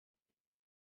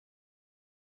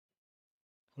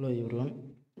Hello everyone,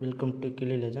 welcome to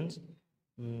Killi Legends.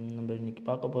 நம்ம இன்னைக்கு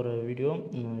பார்க்க போகிற வீடியோ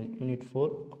யூனிட் 4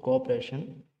 கோஆப்ரேஷன்.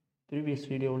 ப்ரீவியஸ்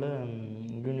வீடியோவில்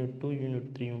யூனிட் 2 யூனிட்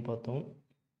 3யும் பார்த்தோம்.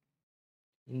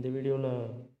 இந்த வீடியோவில்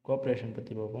கோஆப்ரேஷன்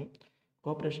பற்றி பார்ப்போம்.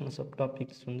 கோஆப்ரேஷன் சப்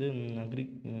டாபிக்ஸ் வந்து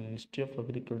history of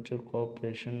agriculture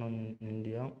cooperation in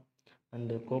India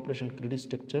and cooperation credit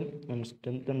structure and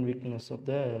strength and weakness of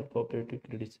the cooperative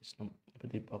credit system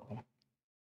பற்றி பார்க்கலாம்.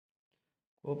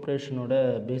 கோஆப்ரேஷனோட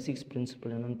பேசிக்ஸ்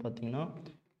பிரின்சிபல் என்னென்னு பார்த்தீங்கன்னா,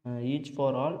 each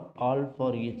for all, all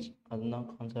for each, அதுதான்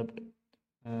concept.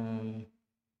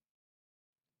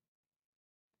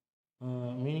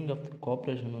 Meaning of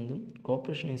cooperation வந்து,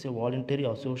 cooperation is a voluntary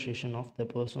association of the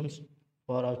persons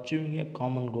for achieving a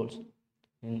common goals.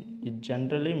 It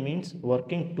generally means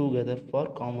working together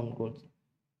for common goals.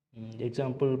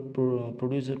 Example,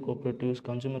 producer cooperatives,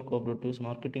 consumer cooperatives,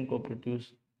 marketing cooperatives,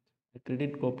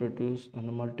 credit cooperatives and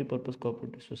multi-purpose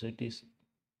cooperative societies.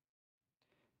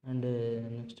 And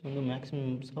next one, the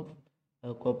maximums of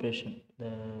cooperation.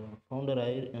 The founder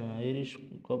Irish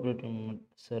cooperative movement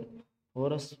sir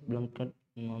Horace Blunkett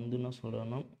வந்து என்ன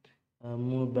சொல்கிறான்னா,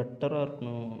 பெட்டராக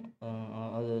இருக்கணும்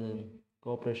அது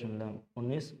கோஆப்ரேஷனில். One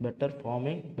is better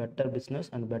farming, better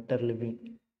business and better living.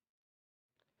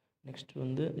 Next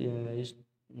வந்து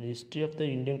history of the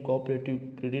Indian cooperative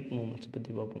credit moments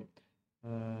பற்றி பார்ப்போம்.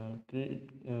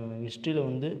 ஹிஸ்ட்ரியில்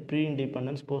வந்து ப்ரீ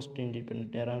இண்டிபெண்டன்ஸ், போஸ்ட்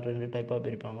இண்டிபெண்டன்ட் ஏரான்னு ரெண்டு டைப்பாக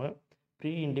பிரிப்பாங்க.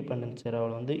 ப்ரீ இண்டிபெண்டன்ஸ்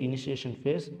ஏராவில் வந்து initiation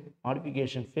face,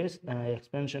 modification face,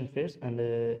 எக்ஸ்பென்ஷன் face and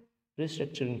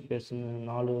restructuring ஃபேஸ்னு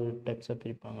 4 டைப்ஸாக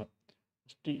பிரிப்பாங்க.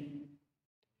 ஃபஸ்ட்டு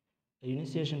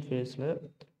இனிஷியேஷன் ஃபேஸில்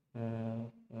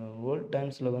ஓல்ட்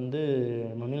டைம்ஸில் வந்து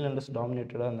மணி லேண்டர்ஸ்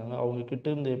டாமினேட்டடாக இருந்தாங்க.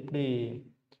 அவங்கக்கிட்ட இருந்து எப்படி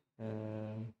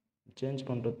சேஞ்ச்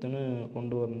பண்ணுறதுன்னு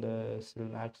கொண்டு வந்த சில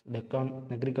acts, Deccan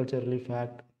agriculture relief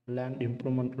act, land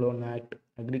improvement loan act,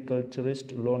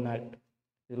 agriculturist loan act,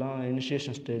 இதெல்லாம்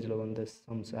இனிஷியேஷன் ஸ்டேஜில் வந்த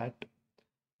sums act.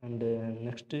 And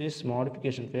next is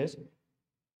modification face.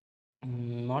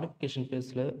 Modification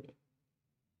ஃபேஸில்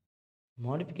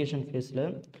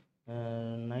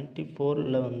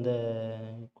 94 வந்த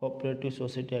கோஆப்ரேட்டிவ்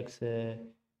சொசைட்டி ஆக்ட்ஸை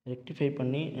ரெக்டிஃபை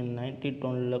பண்ணி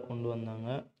 1912 கொண்டு வந்தாங்க.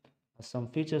 Some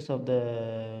features of the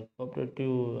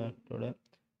cooperative act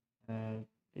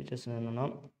features என்னன்னா,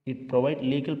 it provide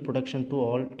legal protection to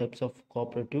all types of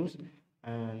cooperatives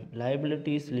and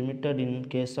liability is limited in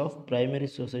case of primary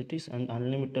societies and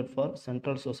unlimited for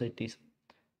central societies.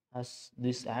 As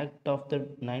this act of the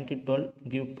 1912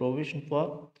 give provision for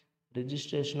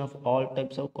registration of all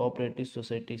types of cooperative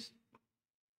societies.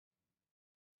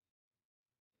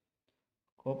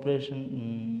 Cooperation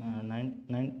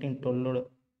 1912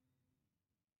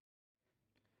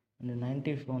 இந்த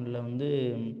 91 வந்து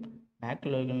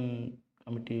மேக்லகன்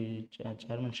committee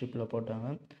சேர்மன்ஷிப்பில் போட்டாங்க.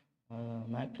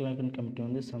 மேக்லகன் committee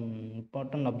வந்து some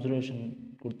important observation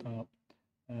கொடுத்தாங்க.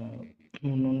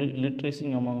 ஒன்று வந்து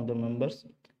லிட்ரேசிங் among the members,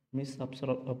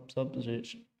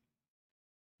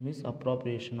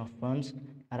 misappropriation of funds,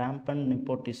 rampant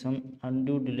nepotism,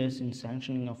 undue delays in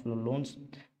sanctioning of the loans,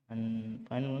 and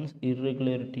final one is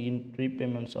irregularity in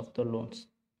prepayments of the loans.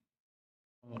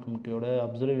 கமிட்டியோட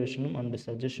அப்சர்வேஷனும் and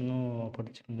சஜஷனும்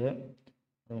படிச்சுக்கோங்க.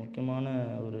 அது முக்கியமான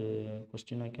ஒரு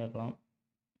கொஸ்டினாக கேட்கலாம்.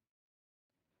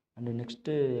 And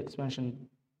next expansion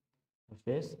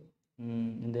face.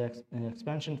 இந்த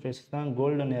expansion face தான்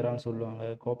golden ஏரான்னு சொல்லுவாங்க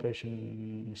cooperation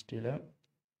ஹிஸ்ட்ரியில்.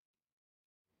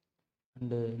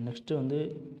 And next வந்து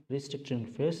ரீஸ்ட்ரக்சரிங்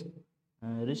ஃபேஸ்.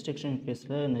 ரீஸ்ட்ரக்சரிங்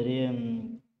ஃபேஸில் நிறைய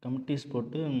கமிட்டிஸ்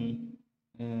போட்டு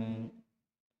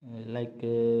like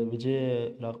Vijay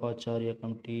Raghvacharya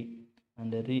committee and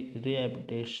the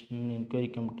rehabilitation inquiry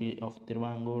committee of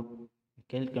Tiruvangur,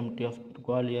 Kel committee of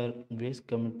Gwalior, Waste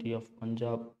committee of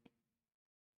Punjab.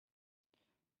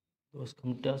 Those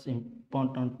committees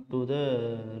important to the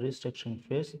restructuring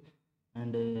phase.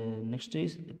 And next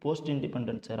is post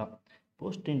independence era.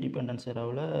 Post independence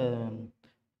eraவில்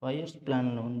 5 years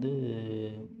பிளானில் வந்து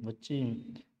வச்சு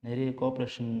நிறைய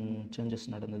cooperation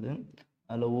changes நடந்தது.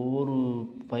 அதில் ஒவ்வொரு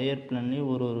 5 year பிளான்லேயும்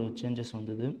ஒரு changes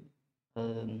வந்தது.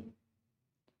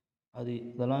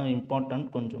 இதெல்லாம் இம்பார்ட்டண்ட்.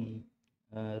 கொஞ்சம்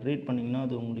ரீட் பண்ணிங்கன்னா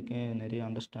அது உங்களுக்கே நிறைய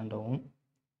அண்டர்ஸ்டாண்ட் ஆகும்.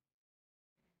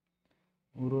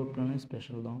 ஒரு பிளானும்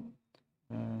ஸ்பெஷல் தான்.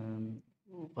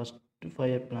 ஃபஸ்ட்டு 5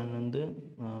 year பிளான் வந்து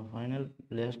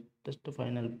லேட்டஸ்ட்டு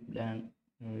ஃபைனல் பிளான்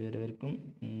வேறு வரைக்கும்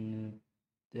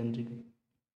தெரிஞ்சுக்க.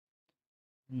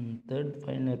 3rd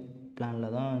 5 year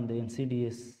பிளானில் தான் இந்த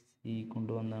NCDSC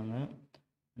கொண்டு வந்தாங்க.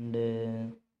 அண்டு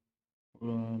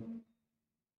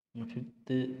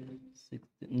 5th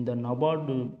 6th இந்த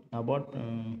நபார்டு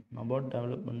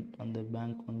டெவலப்மெண்ட் அந்த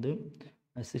பேங்க் வந்து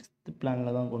 6th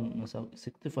பிளானில் தான்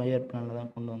 6th 5 year பிளானில்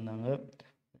தான் கொண்டு வந்தாங்க.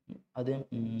 அதே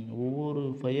ஒவ்வொரு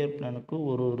 5 இயர் பிளானுக்கும்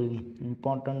ஒரு ஒரு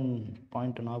இம்பார்ட்டன்ட்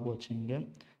பாயிண்ட் ஞாபகம் வச்சுங்க.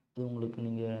 அது உங்களுக்கு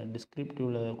நீங்கள்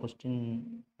டிஸ்கிரிப்டிவில் கொஸ்டின்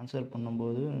ஆன்சர்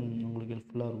பண்ணும்போது உங்களுக்கு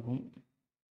ஹெல்ப்ஃபுல்லாக இருக்கும்.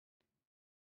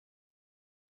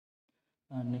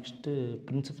 நெக்ஸ்ட்டு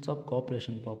பிரின்சிபல்ஸ் ஆஃப்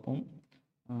கோஆப்ரேஷன் பார்ப்போம்.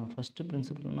 First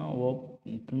பிரின்சிபல்னா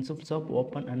principles of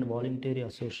open and voluntary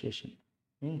association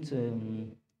means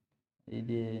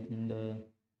இது இந்த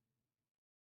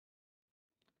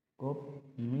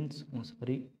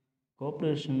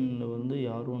கோஆப்ரேஷனில் வந்து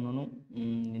யார் வேணாலும்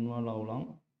இன்வால்வ் ஆகலாம்.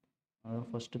 அதான்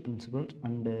first principal.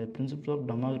 And principal of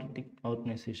democratic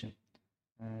organisation.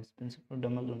 Principal of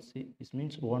democracy is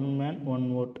means one man one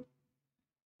vote.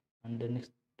 And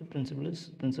next principle is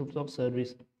principles of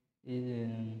service.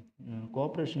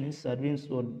 Cooperation is service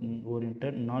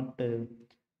oriented, not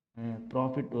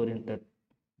profit oriented.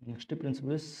 Next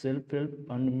principle is self help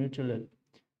and mutual help.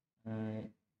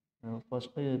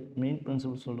 First main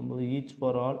principle சொல்லும்போது each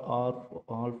for all or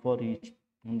all for each,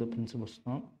 இந்த principles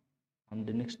தான். And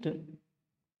the next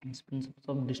is principles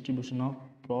of distribution of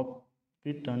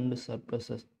profit and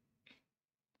surpluses.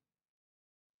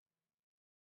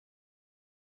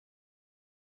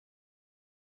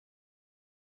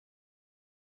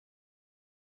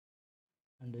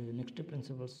 And next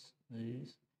principles is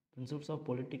principles of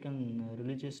political and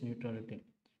religious neutrality.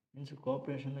 Means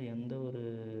கோஆப்ரேஷனில் எந்த ஒரு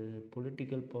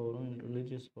political பவரும்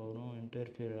religious பவரும்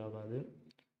interfere ஆகாது.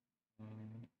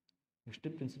 Next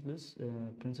principles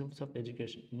principles of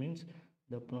education means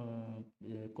the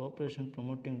cooperation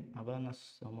promoting awareness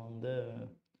among the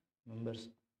members.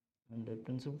 And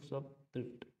principles of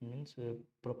thrift means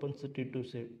propensity to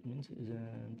save means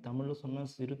தமிழில்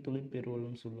சொன்னால் சிறு தொழில்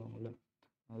பெருவல்னு சொல்லுவாங்கள்ல,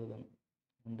 அதுதான்.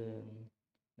 And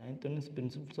 9th one is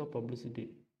principles of publicity.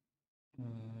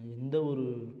 எந்த ஒரு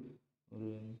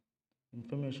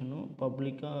இன்ஃபர்மேஷனும்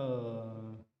பப்ளிக்காக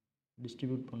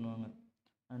டிஸ்ட்ரிபியூட் பண்ணுவாங்க.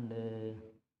 And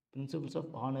principles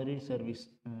of honorary service.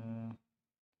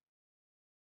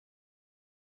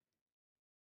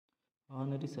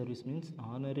 Honorary service means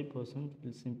honorary person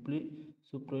will simply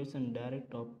supervise and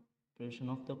direct operation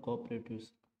of the cooperatives.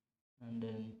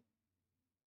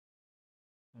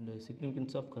 And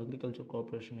significance of agriculture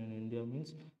cooperation in India means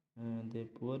the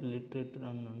poor, literate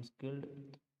and unskilled,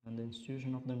 and the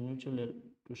institution of the mutual help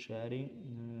to sharing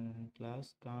class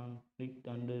conflict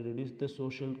and reduce the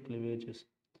social cleavages,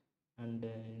 and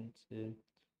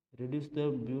reduce the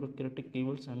bureaucratic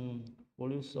evils and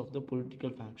policies of the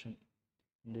political faction,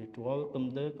 and to overcome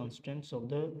the constraints of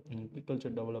the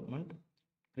agriculture development,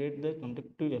 create the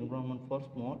conducive environment for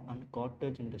small and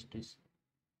cottage industries.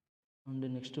 And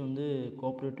next வந்து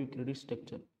cooperative credit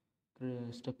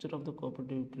structure of the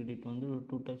cooperative credit வந்து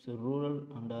 2 types, rural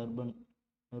and urban.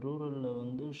 ரூரலில்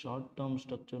வந்து short term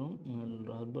ஸ்ட்ரக்சரும்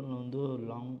அர்பனில் வந்து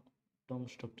long term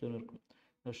ஸ்ட்ரக்சரும் இருக்கும்.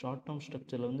 இந்த short term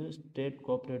ஸ்ட்ரக்சரில் வந்து state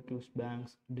cooperatives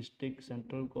banks, district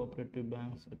central cooperative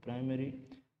banks, primary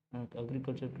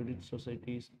agriculture credit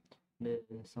societies,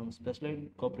 some specialised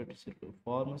cooperatives இருக்குது.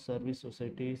 Farmer service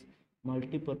societies,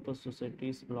 multi-purpose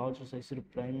societies, large sized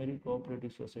primary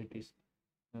cooperative societies.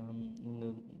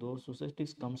 Those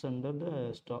societies comes under the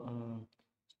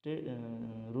state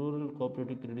rural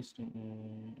cooperative credit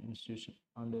institution.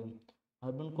 And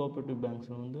urban cooperative banks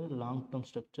வந்து long term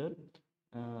structure.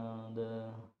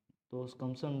 Those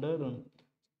comes under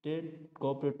state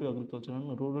cooperative agriculture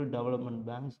and rural development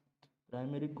banks.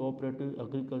 Primary cooperative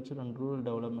agriculture and rural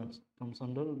developments comes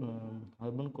under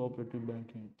urban cooperative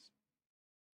banking.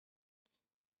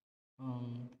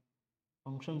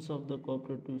 Functions of the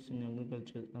cooperatives in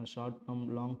agriculture, short term,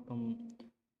 long term,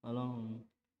 அதெல்லாம்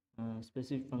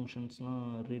specific ஃபங்க்ஷன்ஸ்லாம்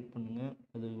read பண்ணுங்கள்,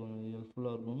 அது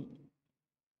ஹெல்ப்ஃபுல்லாக இருக்கும்.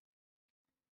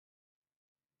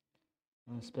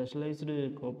 Specialised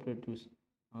cooperatives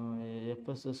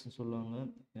FSS சொல்லுவாங்க.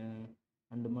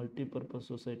 And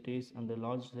multipurpose societies and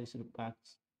large sized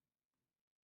packs.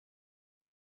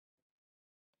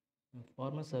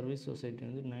 Farmer service society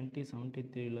வந்து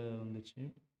 1973 வந்துச்சு.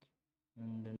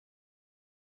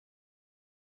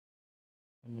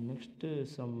 And next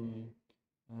some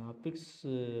apex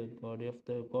body of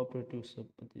the cooperatives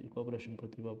cooperation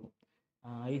பற்றி பார்ப்போம்.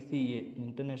 ஐசிஏ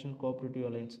இன்டர்நேஷ்னல் கோஆப்ரேட்டிவ்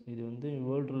அலையன்ஸ், இது வந்து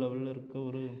வேர்ல்டு லெவலில் இருக்க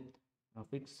ஒரு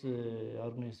apex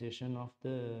organisation of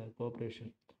the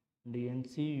cooperation. And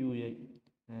என்சியூஐ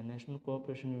national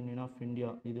cooperation union of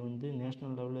India, இது வந்து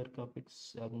நேஷ்னல் லெவலில் இருக்க apex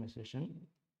organisation.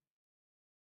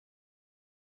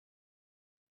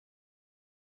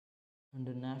 And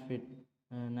NAFED,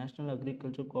 National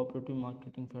Agriculture Cooperative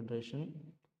Marketing Federation.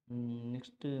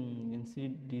 Next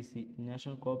NCDC,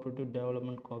 National Cooperative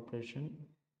Development Corporation.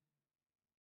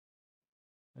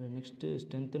 Next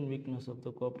strength and weakness of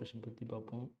the cooperation பற்றி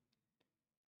பார்ப்போம்.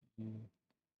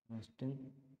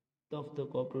 of the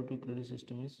cooperative credit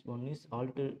system is one is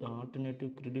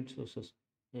alternative credit sources,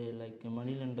 like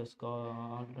money lenders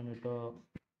alternative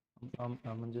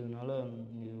அமைஞ்சதுனால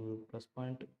இது ஒரு plus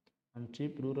point. And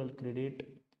cheap rural credit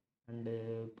and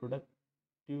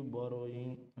productive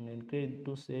borrowing and encourage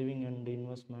to saving and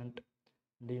investment,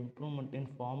 the improvement in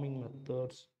farming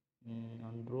methods,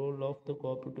 and role of the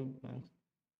cooperative banks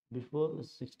before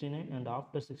 69 and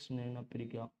after 69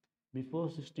 பிரிக்கலாம். Before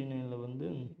 69ல் வந்து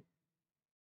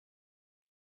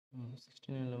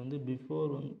 69ல் வந்து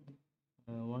before வந்து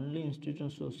only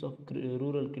institutional source of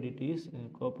rural credit is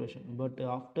corporation, but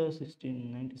after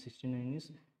 1969 is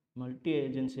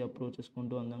multi-agency approaches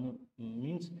கொண்டு வந்தாங்க.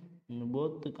 Means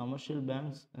both the commercial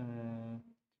banks,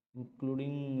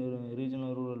 including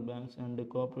regional rural banks and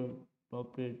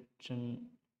corporation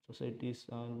societies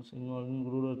are involved in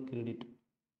rural credit.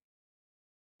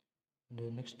 The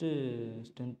next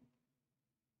strength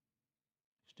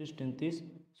is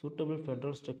suitable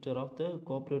federal structure of the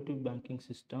cooperative banking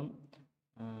system.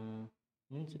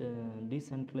 Means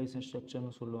decentralisation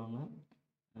ஸ்ட்ரக்சர்னு சொல்லுவாங்க.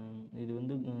 இது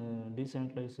வந்து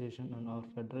decentralisation and R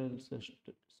federal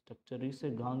structure is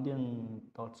a Gandhian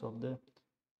thoughts of the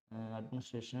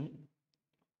administration.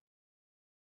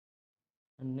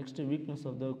 And next weakness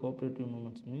of the cooperative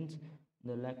moments means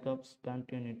the lack of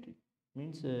spontaneity.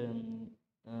 Means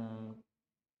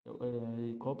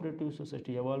cooperative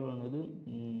society evolve ஆனது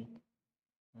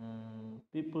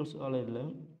பீப்புள்ஸால் இல்லை,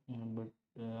 but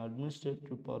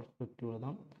administrative பர்ஸ்பெக்டிவில்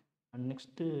தான். And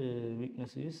next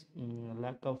weakness is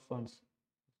lack of funds.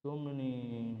 So many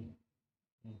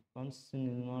funds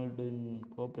involved in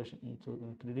cooperation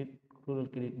credit rural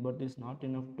credit, but is not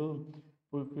enough to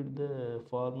fulfill the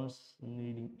farmers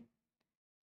needing,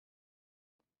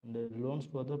 and loans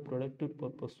for the productive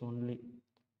purpose only,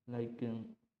 like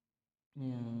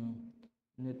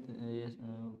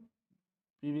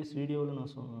previous வீடியோவில்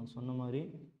நான் சொன்ன மாதிரி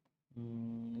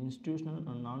institutional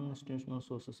and நான் institutional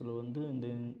சோர்ஸஸில் வந்து இந்த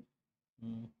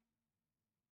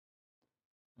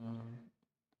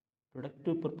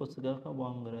productive பர்பஸுக்காக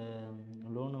வாங்குகிற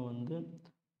லோனை வந்து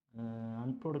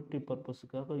அன்ப்ரொடக்டிவ்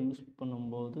பர்பஸுக்காக யூஸ்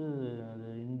பண்ணும்போது அது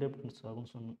இன்டெப்டன்ஸ்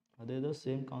ஆகும்னு சொன்னோம். அதே தான்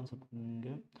சேம் கான்செப்ட்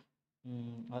இங்கே.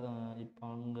 அதான் இப்போ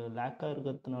அங்கே லேக்காக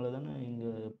இருக்கிறதுனால தானே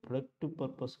இங்கே ப்ரொடக்டிவ்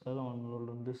பர்பஸ்க்காக அவங்களோட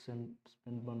வந்து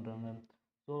ஸ்பெண்ட் பண்ணுறாங்க.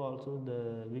 So also the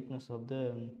weakness of the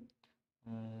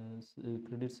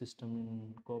credit system in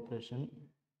cooperation.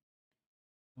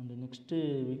 And the next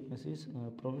weakness is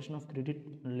provision of credit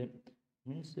only.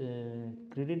 Means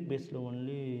credit based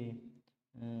only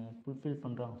fulfill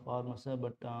பண்ணுறாங்க ஃபார்மர்ஸை.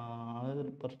 பட்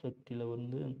அதர் பர்ஸ்பெக்டிவில்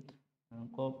வந்து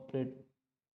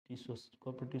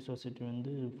கோஆப்ரேட்டிவ் சொசைட்டி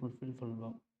வந்து ஃபுல்ஃபில்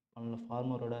பண்ணல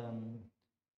ஃபார்மரோட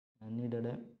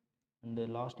நீடடை. And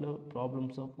லாஸ்ட்டில்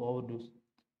problems of over டியூஸ்.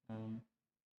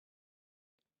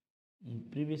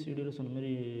 Previous வீடியோவில் சொன்ன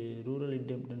மாதிரி rural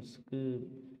இன்டெப்டன்ஸுக்கு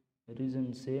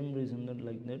same reason தான்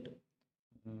like that.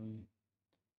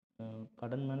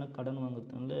 கடன் மேலே கடன்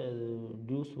வாங்குறதுனால அது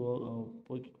டியூஸ்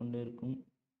போய்க்கொண்டே இருக்கும்.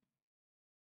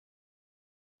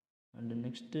 And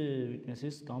next weakness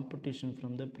is competition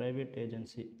from the private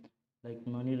agency like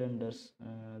money lenders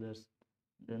others.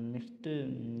 Next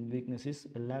weakness is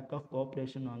lack of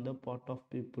cooperation on the part of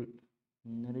people.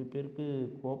 நிறைய பேருக்கு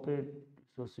கோஆப்ரேட்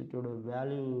சொசைட்டியோட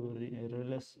வேல்யூ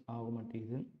ரியலைஸ் ஆக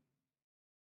மாட்டேங்குது.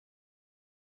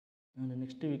 And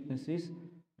next weakness is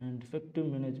defective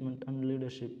management and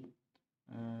leadership.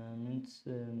 Means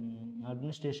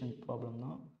administration problem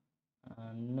தான்.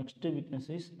 Next weakness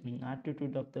is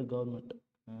attitude of the government.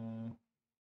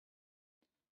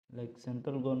 Like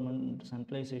central government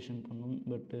centralisation பண்ணும்,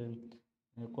 பட்டு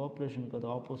கோஆப்ரேஷனுக்கு அது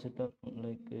ஆப்போசிட்டாக இருக்கும்.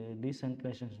 லைக்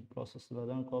டீசென்ட்ரலைசேஷன் ப்ராசஸில்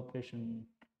தான் கோஆப்ரேஷன்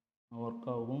ஒர்க்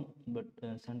ஆகும். பட்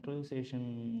சென்ட்ரலைசேஷன்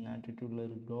ஆட்டிடியூடில்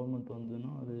இருக்க கவர்மெண்ட்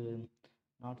வந்ததுன்னா அது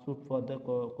not suit for the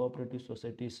cooperative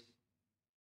societies.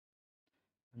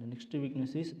 And the next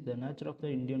weakness is the nature of the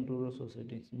Indian rural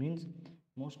societies. Means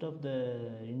most of the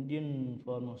Indian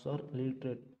farmers are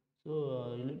illiterate. So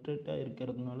illiterateாக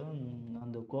இருக்கிறதுனால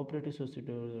அந்த cooperative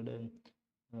சொசைட்டியோட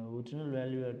original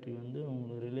வேல்யூட்டி வந்து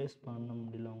அவங்க relies பண்ண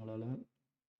முடியல அவங்களால.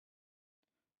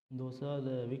 Those are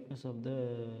the weakness of the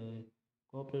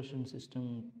cooperation system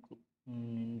in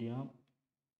India.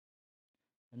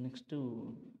 And next to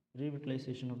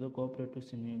revitalization of the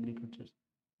cooperatives in agriculture.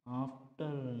 After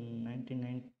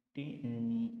 1990,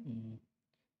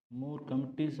 more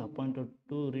committees appointed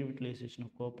to revitalization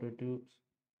of cooperatives,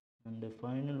 and the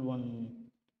final one,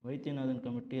 Vaidyanathan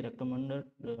committee recommended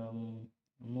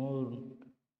more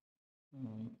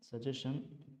suggestion.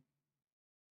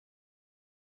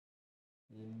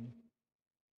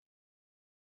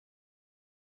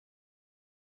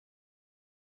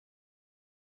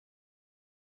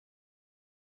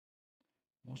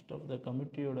 Most of the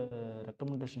கமிட்டியோட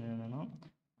recommendation என்னென்னா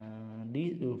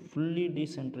fully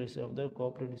decentralized of the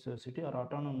cooperative society or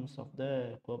autonomous of the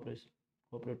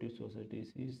cooperative societies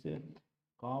is a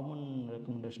common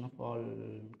recommendation of all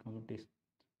committees.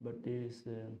 But is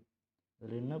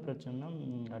அதில் என்ன பிரச்சனைனா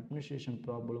administration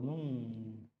ப்ராப்ளமும்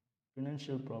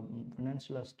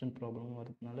financial assistant ப்ராப்ளமும்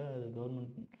வரதுனால அது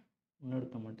government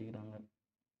முன்னெடுக்க மாட்டேங்கிறாங்க.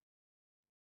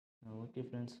 Okay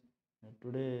friends,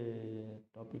 today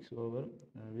topics over.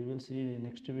 We will see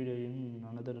next video in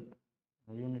another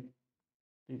unit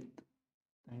 5th.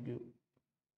 Thank you.